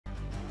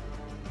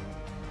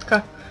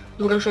Така,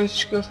 добре дошли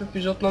всички в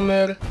епизод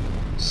номер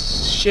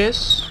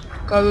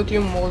 6, каргото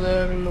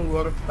Modern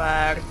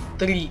Warfare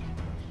 3.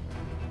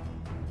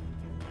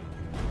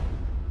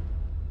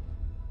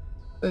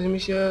 Тази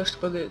мисия ще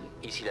бъде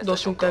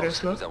доста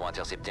интересна.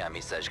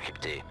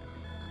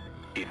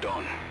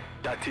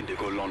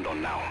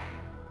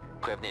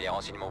 Prévenez les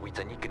renseignements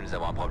britanniques que nous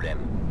avons un problème.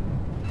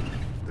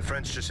 The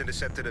French just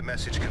intercepted a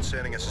message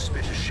concerning a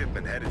suspicious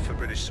shipment headed for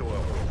British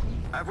soil.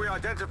 Have we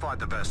identified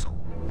the vessel?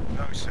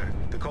 No, sir.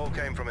 The call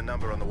came from a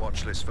number on the watch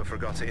list for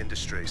Forgotten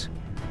Industries.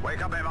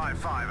 Wake up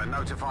MI5 and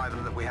notify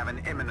them that we have an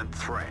imminent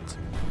threat.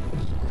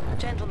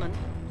 Gentlemen,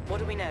 what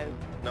do we know?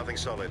 Nothing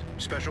solid.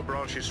 Special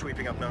branch is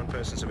sweeping up known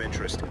persons of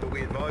interest, but we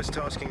advise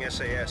tasking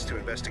SAS to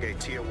investigate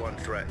Tier 1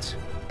 threats.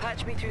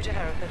 Patch me through to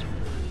Hereford.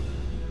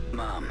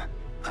 Ma'am,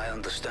 I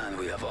understand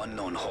we have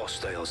unknown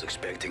hostiles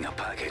expecting a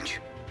package.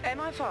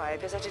 MI5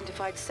 has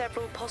identified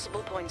several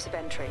possible points of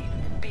entry.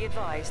 Be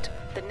advised,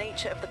 the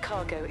nature of the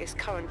cargo is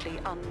currently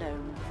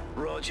unknown.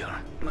 Roger.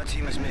 My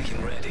team is making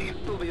ready.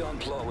 We'll be on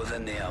plot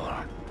within the hour.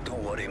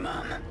 Don't worry,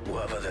 ma'am.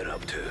 Whatever they're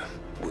up to,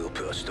 we'll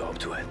put a stop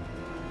to it.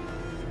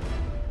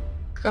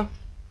 Така.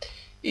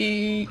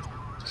 И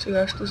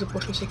сега ще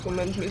започне всеки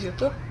момент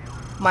мисията.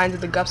 Mind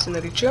the Gap се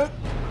нарича.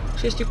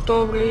 6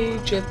 октомври,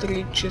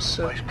 4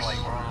 часа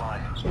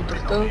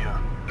сутринта.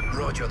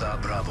 Roger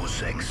that, Bravo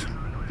 6.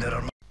 There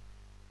are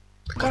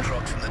more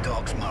trucks from the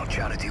docks marked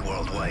Charity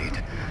worldwide.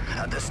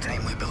 At this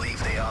time we believe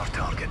they are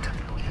target.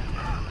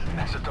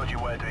 That's a dodgy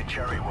way of doing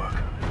cherry work.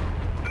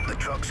 The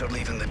trucks are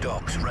leaving the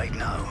docks right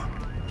now.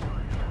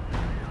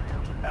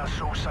 Our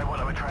source say what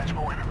they were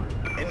transporting.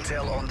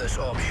 Intel on this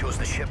op shows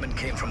the shipment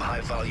came from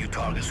high-value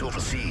targets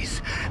overseas.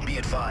 Be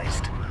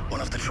advised,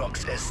 one of the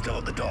trucks is still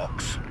at the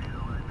docks.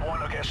 Why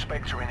not get a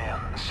Spectre in here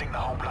and sink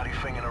the whole bloody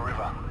thing in a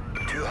river?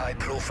 Too high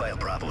profile,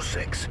 Bravo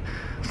 6.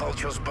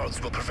 Vulture's birds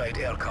will provide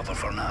air cover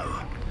for now.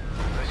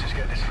 Let's just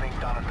get this thing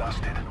done and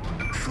dusted.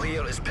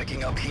 FLIR is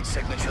picking up heat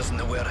signatures in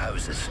the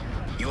warehouses.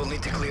 You will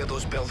need to clear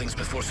those buildings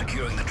before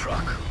securing the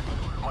truck.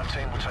 My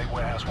team will take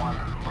warehouse 1,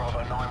 Bravo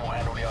 9 will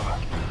handle the other.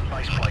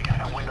 Base plate,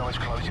 our window is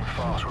closing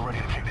fast, we're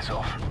ready to kick this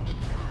off.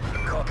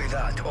 Copy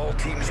that. All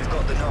teams, you've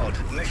got the nod.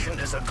 Mission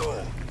is a go.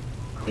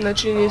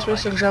 Значи ние сме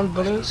сержант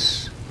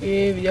Бърнс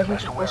и видяхме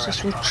какво се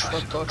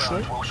случва точно.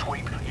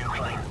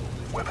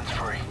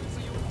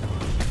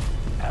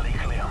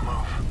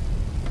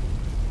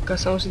 Така,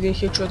 само с един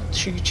хедшот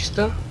ще ги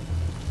чиста.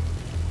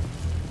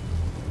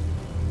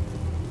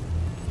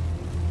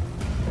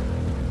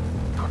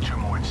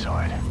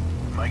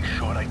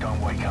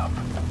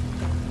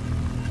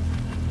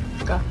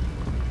 Така.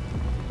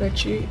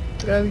 Значи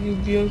трябва да ги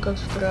убием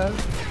както трябва.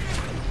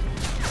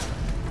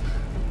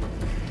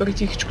 При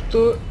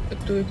тихичкото,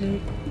 ето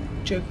един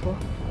чеква.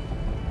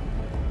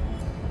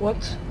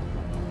 What?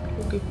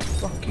 Okay,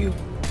 fuck you.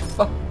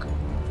 Fuck.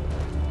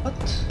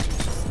 What?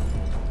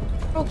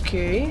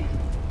 Окей.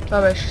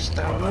 Това беше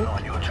странно.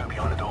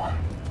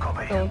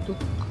 Само тук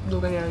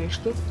дори няма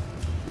нищо.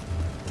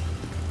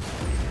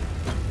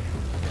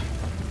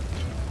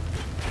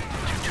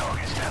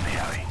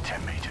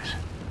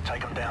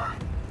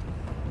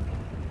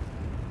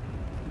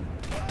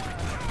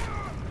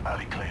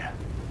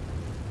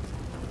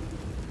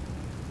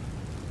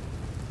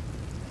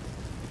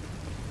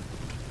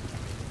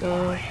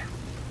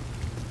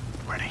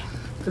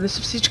 Къде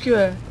са всички,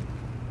 бе?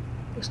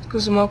 Аз тук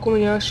за малко ме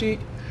нямаше...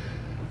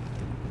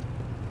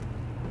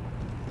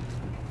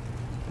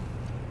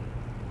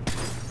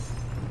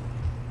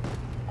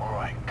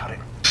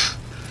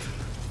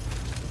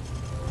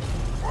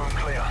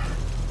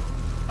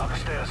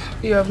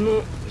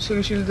 Явно са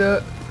решили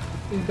да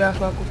избягат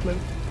малко от мен.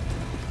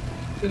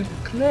 Или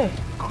не?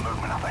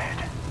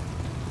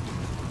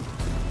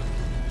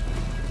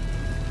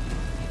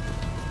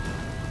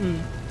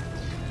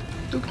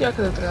 Тук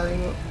някъде трябва да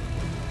има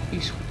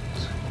изход.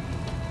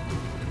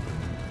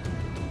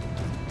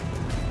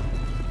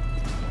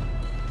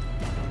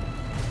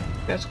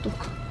 Ето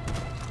тук.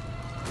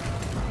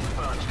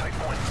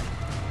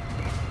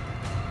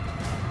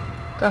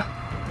 Така.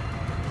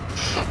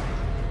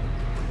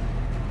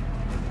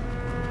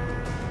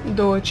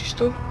 Долу е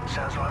чисто.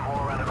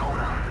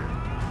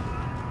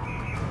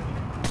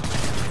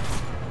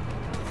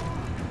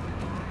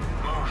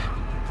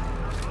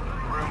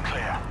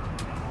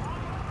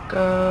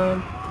 Така.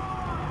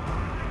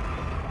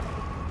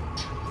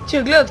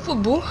 Тия гледат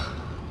футбол.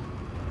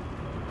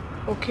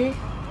 Окей.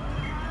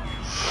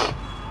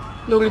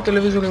 Дори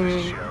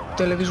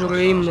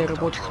телевизора им не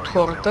работих от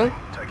хората.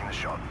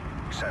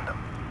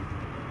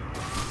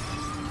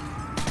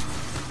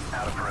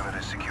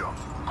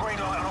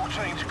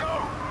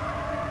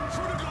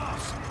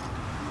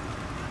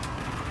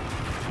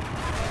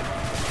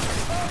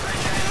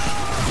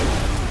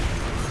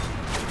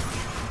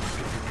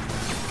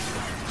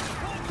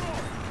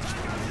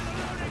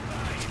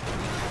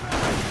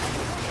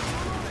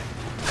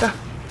 Така.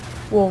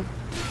 Уоу.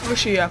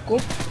 Беше яко.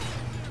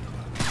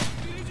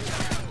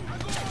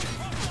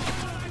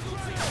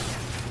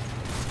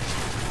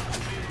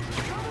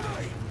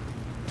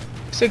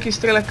 Всеки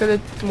стреля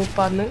където му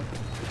падне.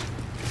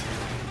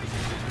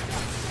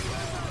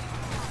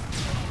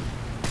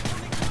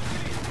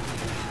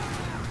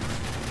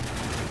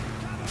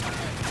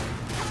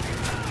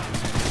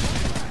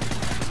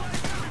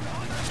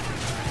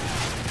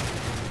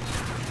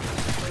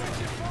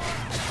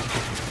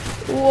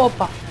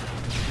 Опа!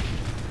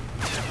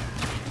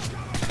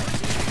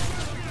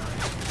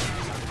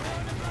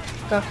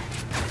 Така.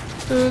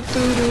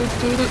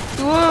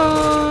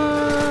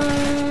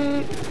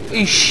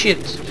 И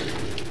шит!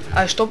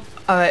 Ай, що?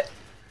 Абе,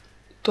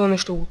 то е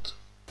нещо лут.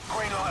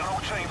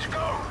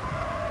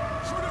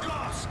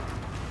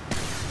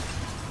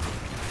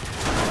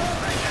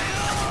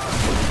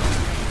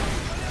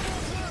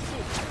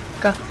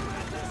 Така.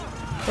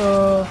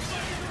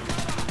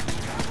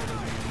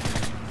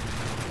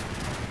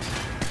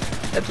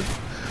 Ето.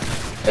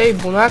 Ей,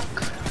 бунак!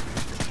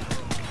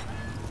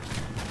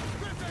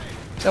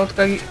 Само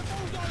така ги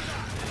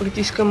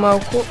притискам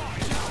малко.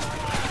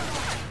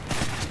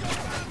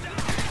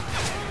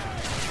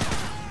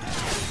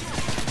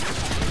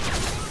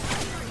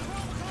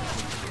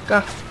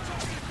 Така.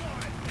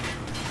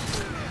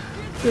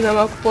 Мина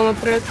малко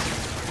по-напред.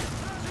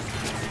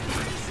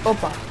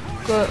 Опа.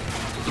 Тук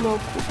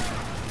малко.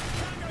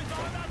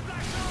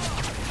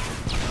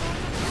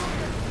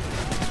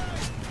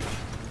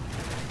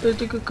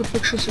 Вижте какъв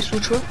пък ще се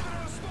случва.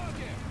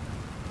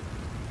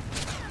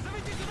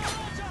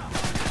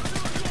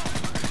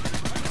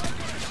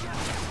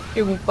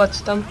 И го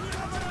паци там.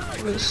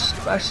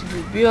 Това ще ги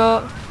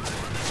убия.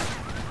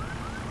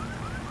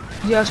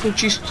 Ясно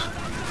чисто.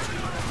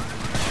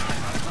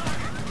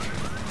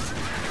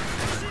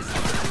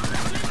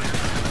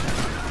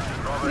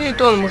 И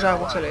то не може да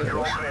го целее.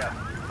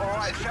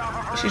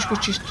 Всичко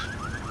чисто.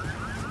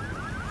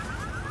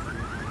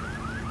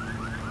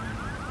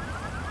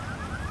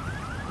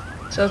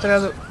 Сега трябва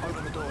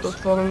да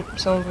отворим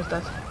само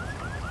вратата.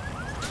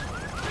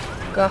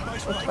 Така,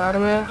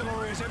 отваряме я.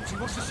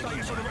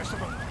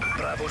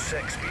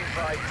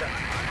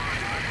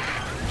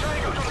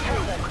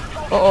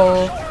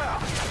 О-о!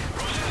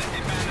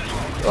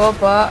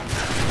 Опа!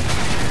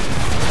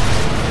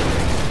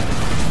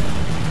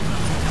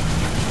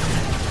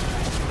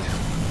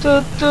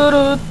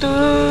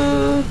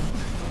 Ту-ту-ру-ту-ру!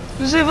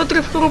 Влизай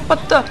вътре в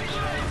групата!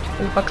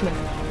 Или пак не.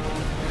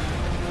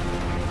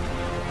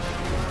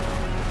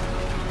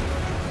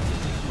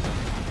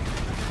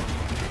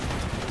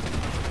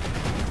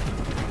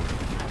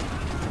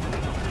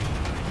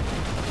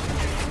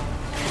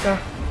 Така.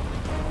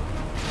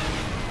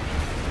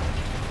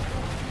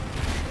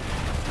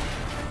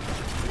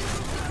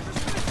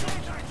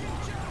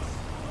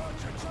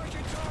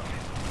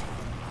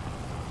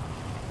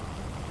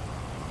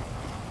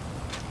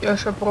 Я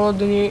ще пробвам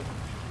да ни...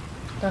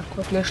 Так,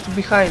 от нещо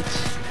behind.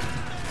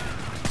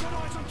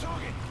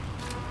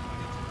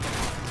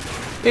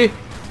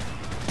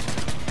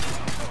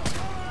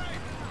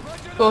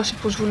 Това си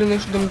позволи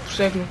нещо да ми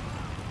посегне.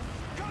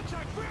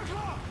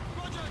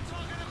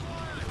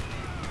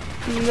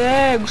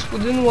 Не,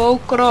 господин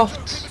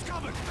Уолкрофт.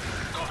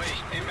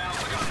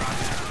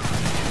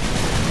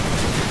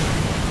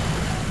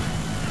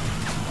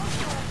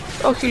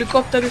 О,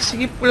 хеликоптера си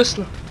ги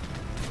пръсна.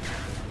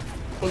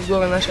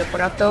 Отгоре нашия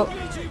приятел.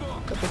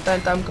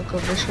 Капитан там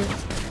какъв беше.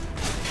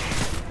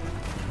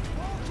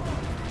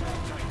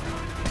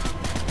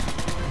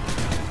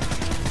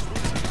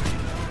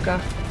 Така.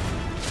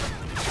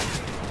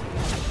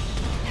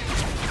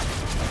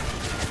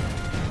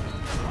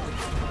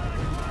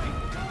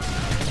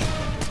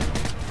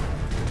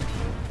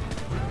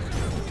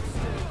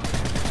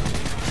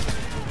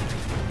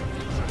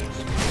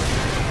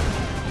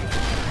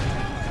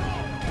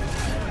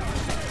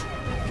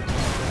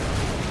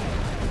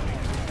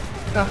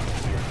 Така.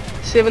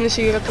 Севане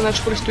си играта,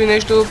 значи предстои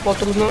нещо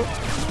по-трудно.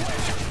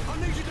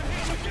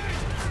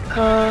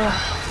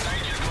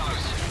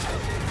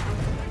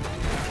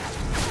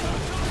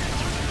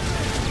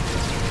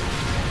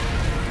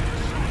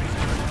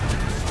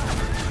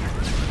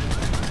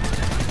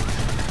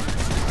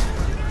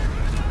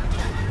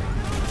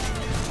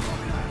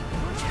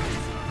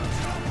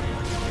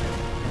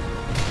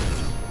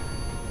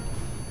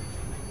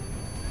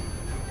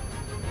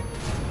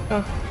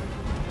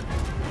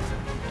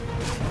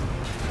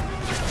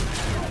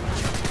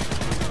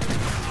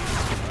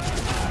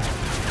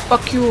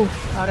 Fuck you,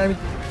 Arabic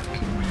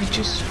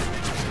bitches.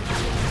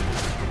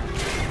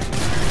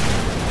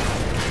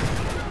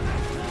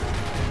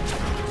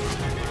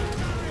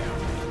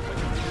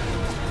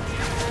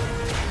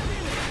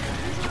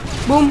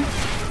 Boom.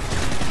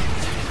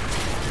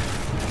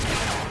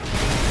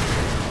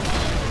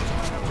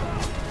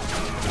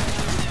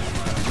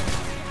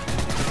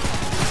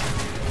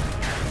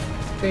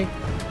 Okay.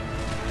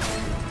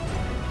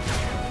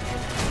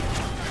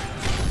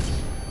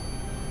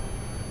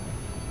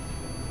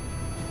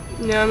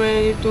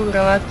 Нямаме нито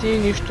гранати,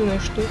 нищо,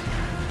 нещо.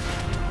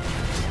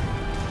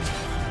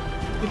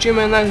 Включим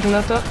една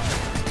граната.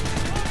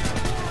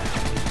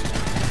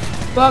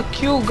 Fuck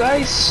you,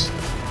 guys!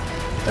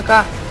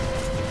 Така.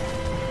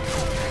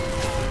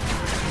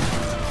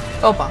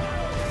 Опа.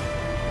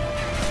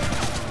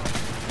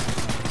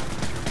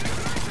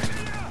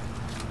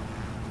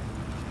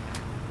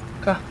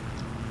 Така.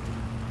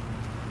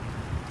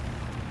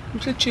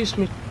 Мисля,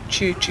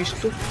 че е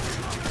чисто.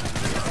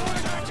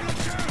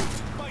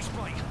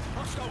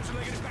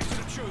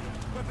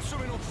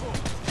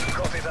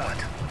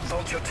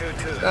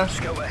 Да,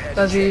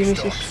 тази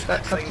мисля,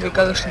 както ви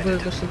казах, ще бъде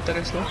доста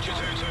интересно.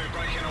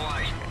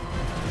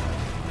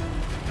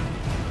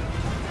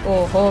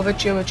 Охо,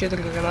 вече имаме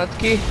 4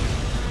 гранатки.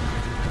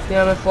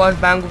 Имаме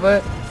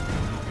флашбангове.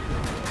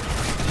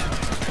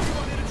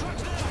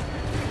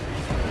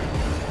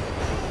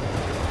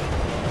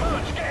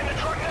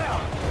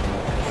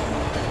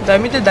 Дай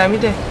ми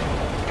де.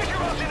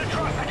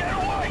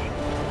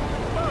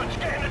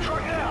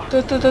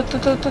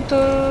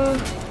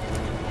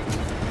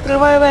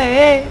 Тръгвай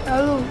бе,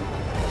 ало.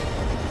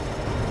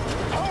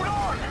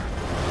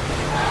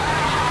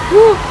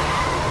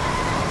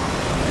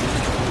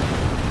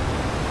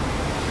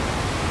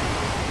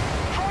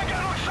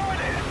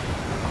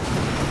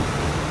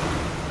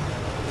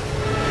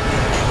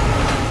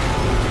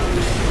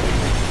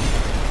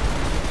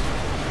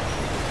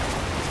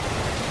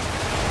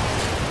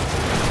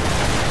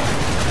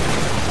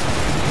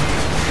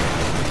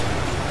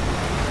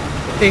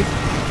 Ей,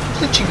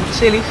 мисля, че ги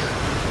целих.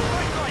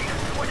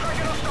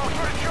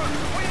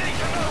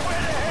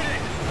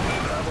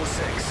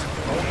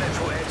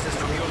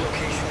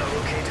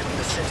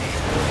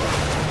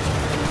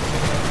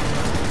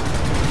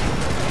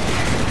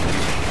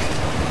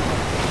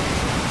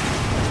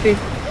 Ей,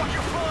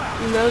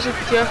 минава за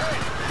тях.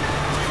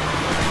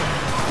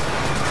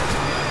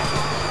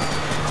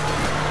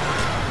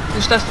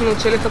 За щастие не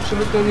оцелих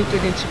абсолютно нито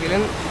един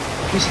цивилен.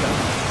 Мисля.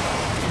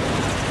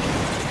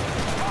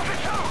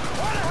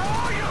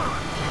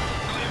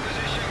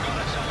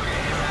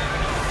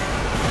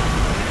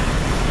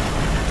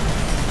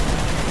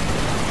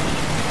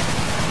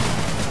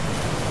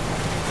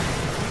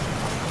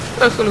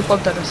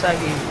 Хеликоптера сега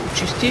ги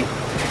очисти.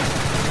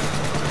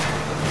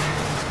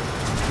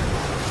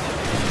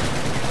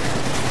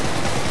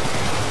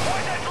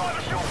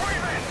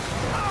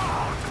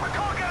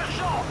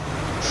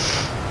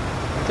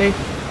 Тъй.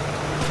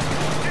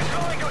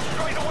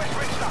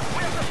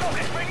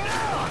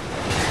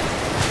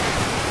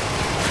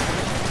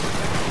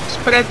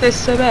 Спрете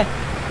се, бе!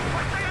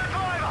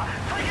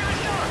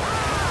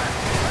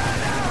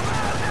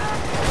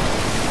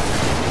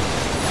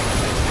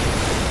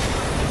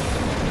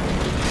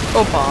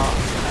 Опа!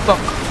 Фак!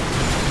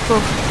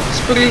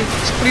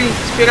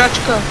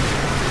 Спирачка!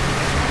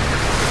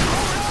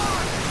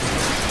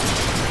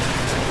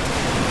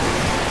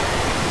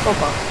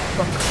 Опа!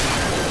 Фак!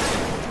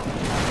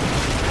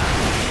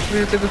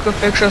 Видите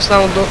какъв екшен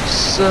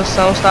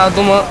само става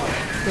дума.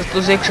 За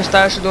този екшен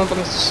ставаше дума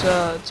през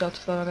цялото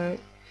това време.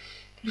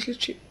 Мисля,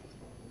 че...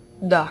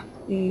 Да,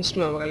 не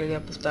сме обрали, ние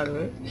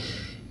повтаряме.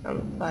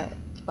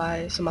 Това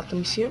е самата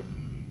мисия.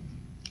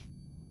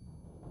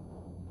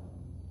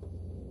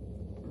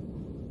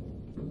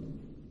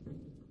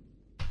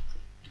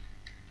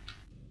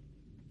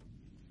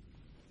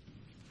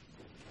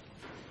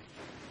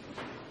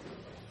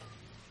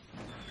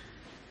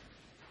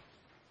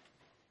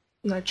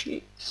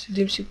 Значи,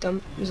 седим си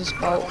там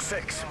заспал.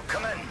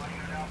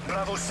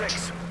 Bravo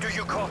 6, do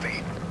you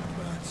copy?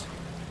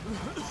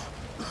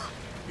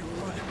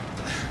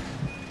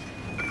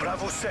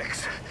 Bravo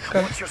 6,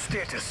 what's your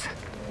status?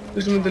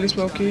 Виждаме дали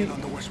сме окей.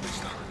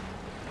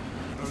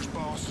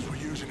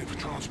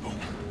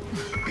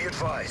 Be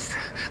advised,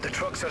 the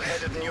trucks are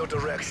headed in your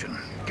direction.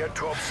 Get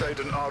topside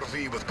an RV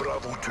with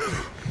Bravo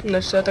 2.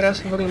 Значи сега трябва да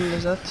се върнем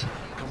назад.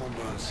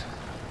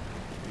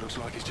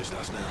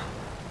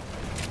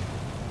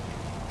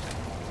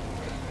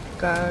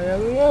 Така,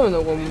 няма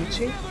много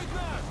амуниции.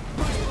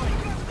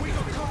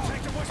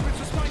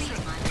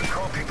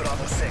 Copy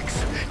Bravo 6.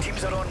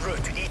 Teams are en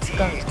route.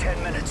 ETA 10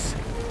 minutes.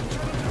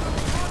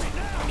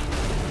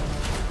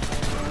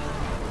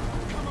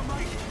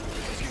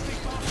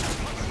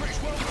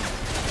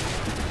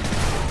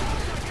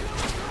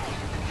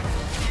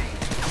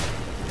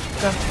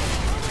 Да.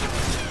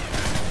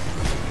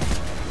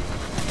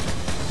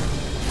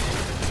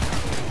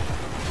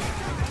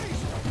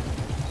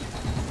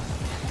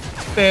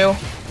 Фейл.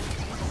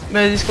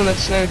 Без да искам да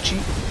ти сне очи.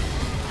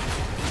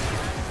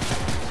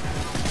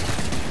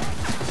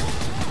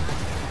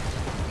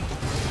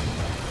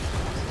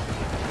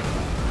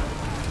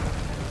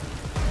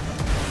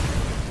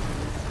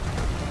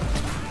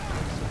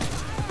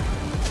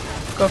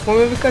 Какво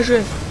ми ви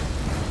каже?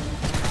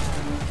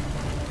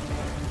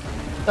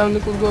 Там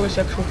никой отгоре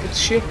сякаш ме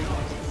потиши.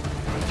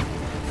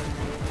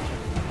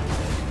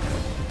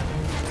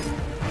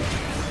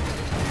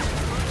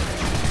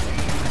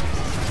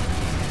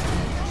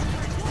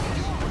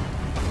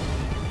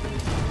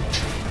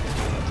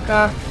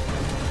 Така.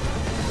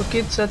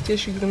 Пакет сега тия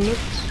ще гръмнат.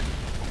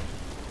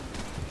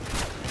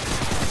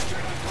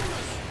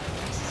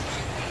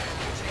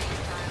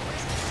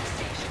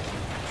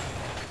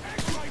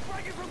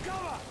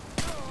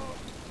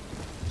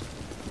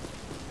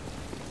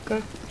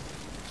 Така.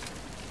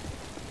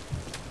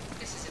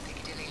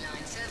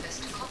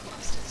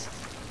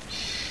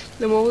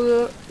 Не мога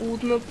да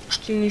лутна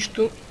почти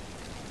нищо.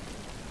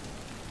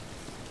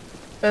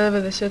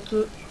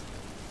 90-то.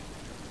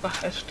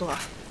 Ето това.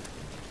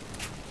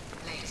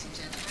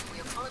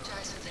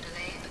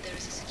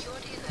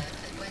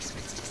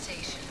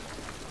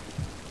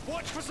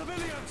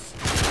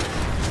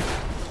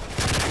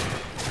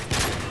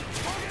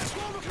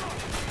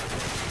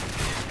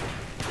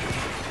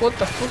 What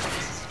the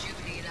fuck?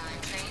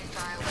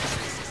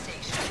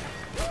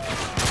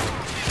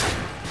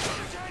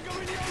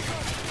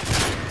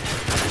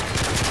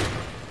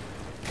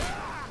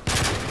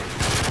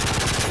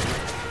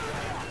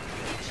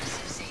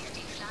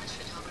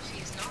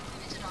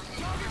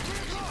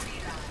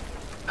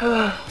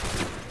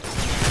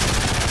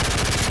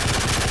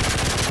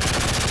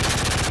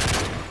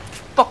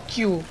 Fuck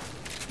you,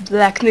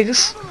 black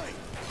niggas.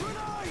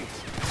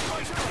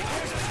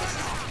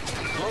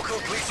 Local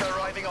police are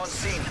arriving on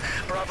scene.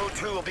 Bravo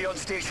 2 will be on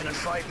station in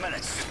 5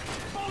 minutes.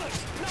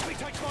 Bollocks! Nothing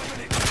takes 5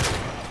 minutes!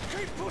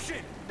 Keep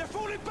pushing! They're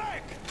falling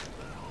back!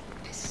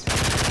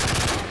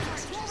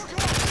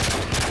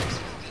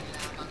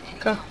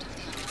 Okay.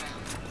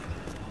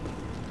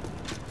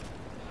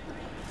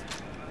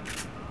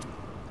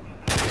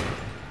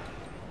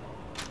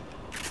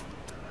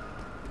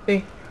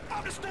 Hey.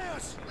 Up the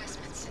stairs!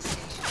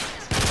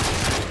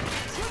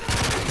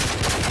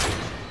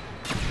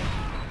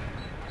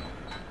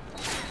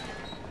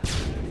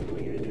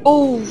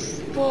 Oh,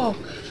 fuck.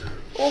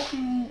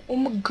 О,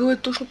 мъгъл е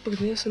точно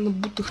преди да се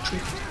набутах,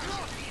 човек.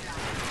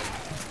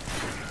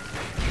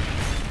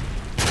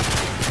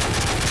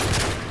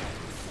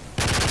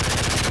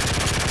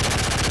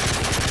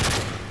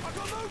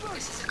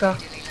 Така.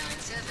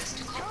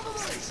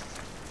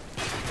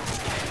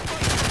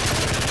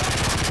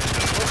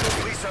 Local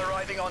police are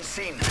arriving on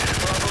scene.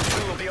 Bravo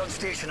 2 will be on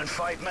station in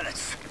 5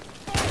 minutes.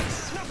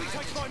 Nothing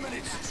takes 5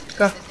 minutes!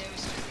 Така.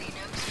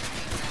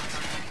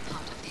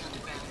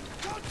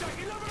 Contact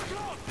 11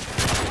 o'clock!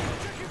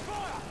 Checking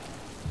fire!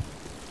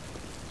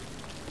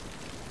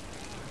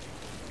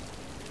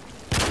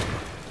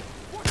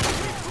 Watch them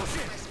keep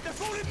pushing! They're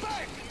falling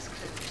back!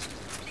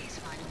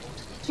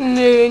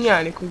 Не,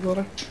 няма никой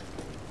горе.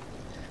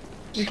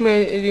 Взихме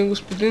един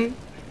господин.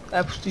 Това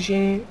е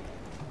постижение.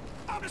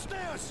 Up the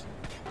stairs!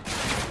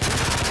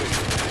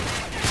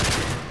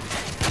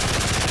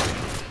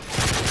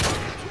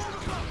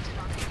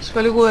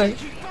 Свали го е,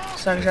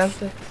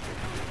 сержанте.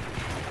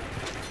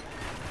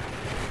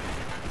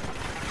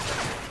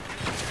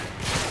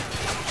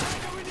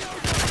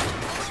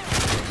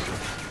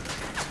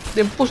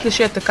 Да им пуснеш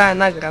е така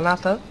една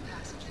граната.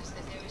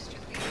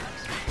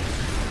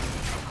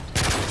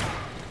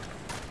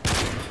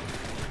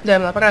 Да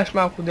им направиш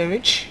малко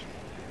демидж.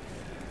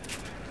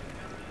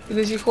 И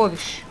да си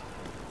ходиш.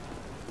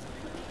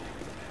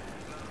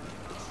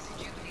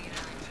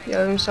 Я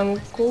да видим само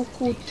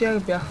колко от тях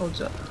бяха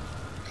отзад.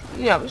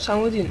 Няма,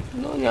 само един,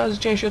 но няма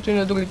значение, защото и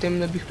на другите им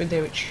набихме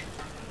демидж.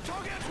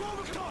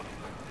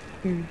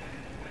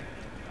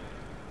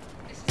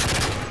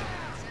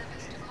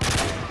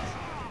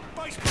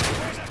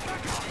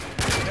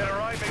 They're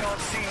arriving on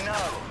scene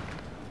now.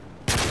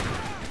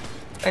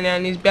 А няма,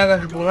 не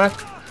избягаш бунак.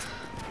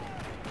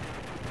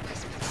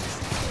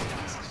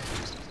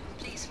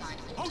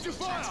 Hold your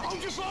fire!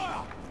 Hold your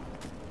fire!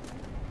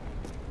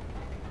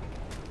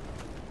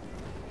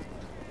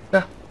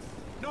 Да.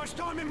 Nice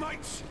timing,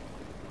 mates!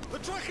 The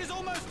truck is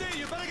almost there,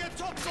 you better get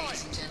topside!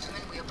 Ladies and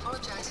gentlemen, we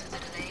apologize for the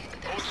delay, but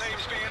there All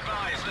teams be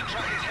advised, the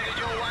truck is headed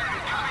your way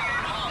and coming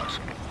in hot!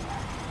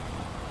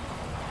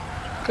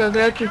 Къде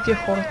гледат ли тия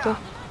хората?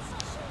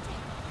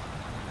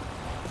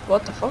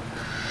 What the fuck?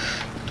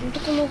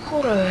 Тук е много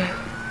хора, бе.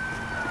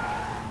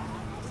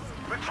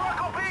 The truck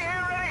will be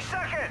here any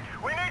second!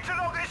 We need to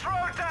knock this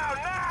road down,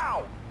 now!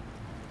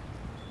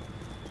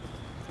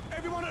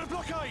 Everyone at the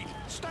blockade,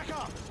 stack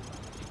up!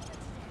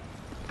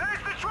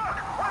 There's the truck!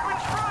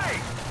 Weapons free!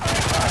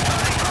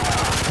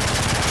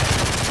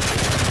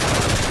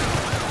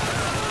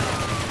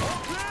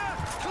 Clear!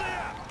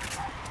 Clear!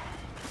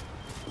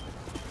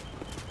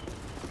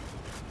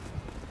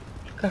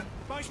 Okay.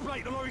 Base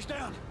plate, the lorry's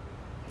down.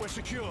 We're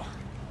secure.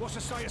 What's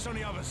the status on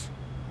the others?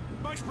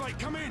 Base plate,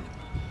 come in!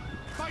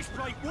 Base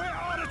plate, where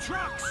are the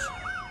trucks?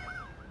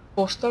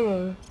 Поста,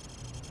 бе.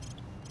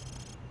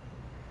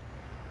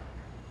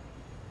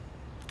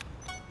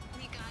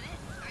 we got it.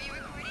 Are you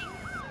recording?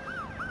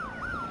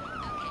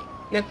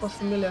 Някаква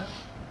фамилия.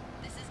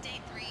 This is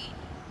day 3,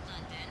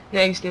 London.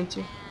 Не ги снимци.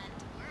 And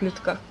Не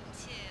така. to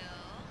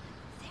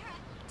Sarah,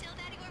 tell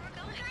Daddy where we're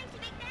going. Hi,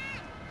 Big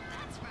Ben.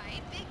 That's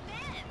right, Big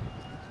Ben.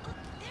 Oh,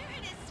 there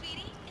it is,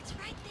 sweetie. It's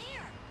right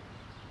there.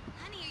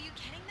 Honey, are you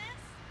getting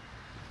this?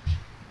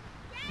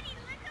 Daddy,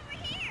 look over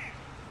here.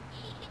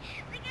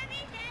 Look at me,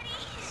 Daddy.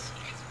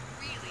 She's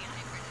really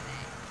hyper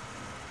today.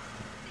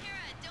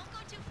 Sarah, don't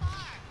go too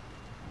far.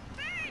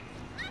 Birds!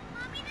 Look,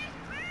 Mommy, there's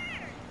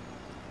birds.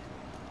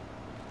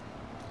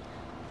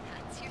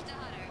 That's your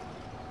daughter.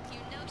 You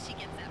know she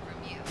gets that from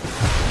you.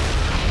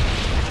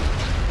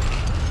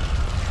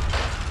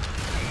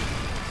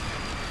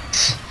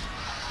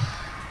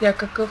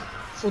 Някакъв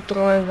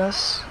отровен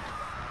газ.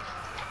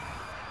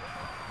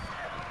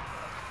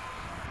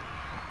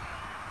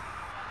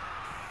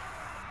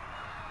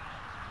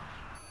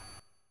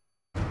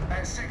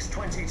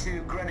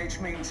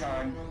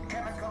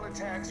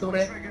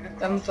 Добре,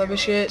 явно това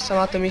беше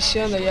самата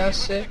мисия. Надявам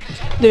се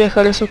да ви е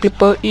харесал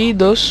клипа и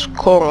до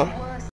скоро!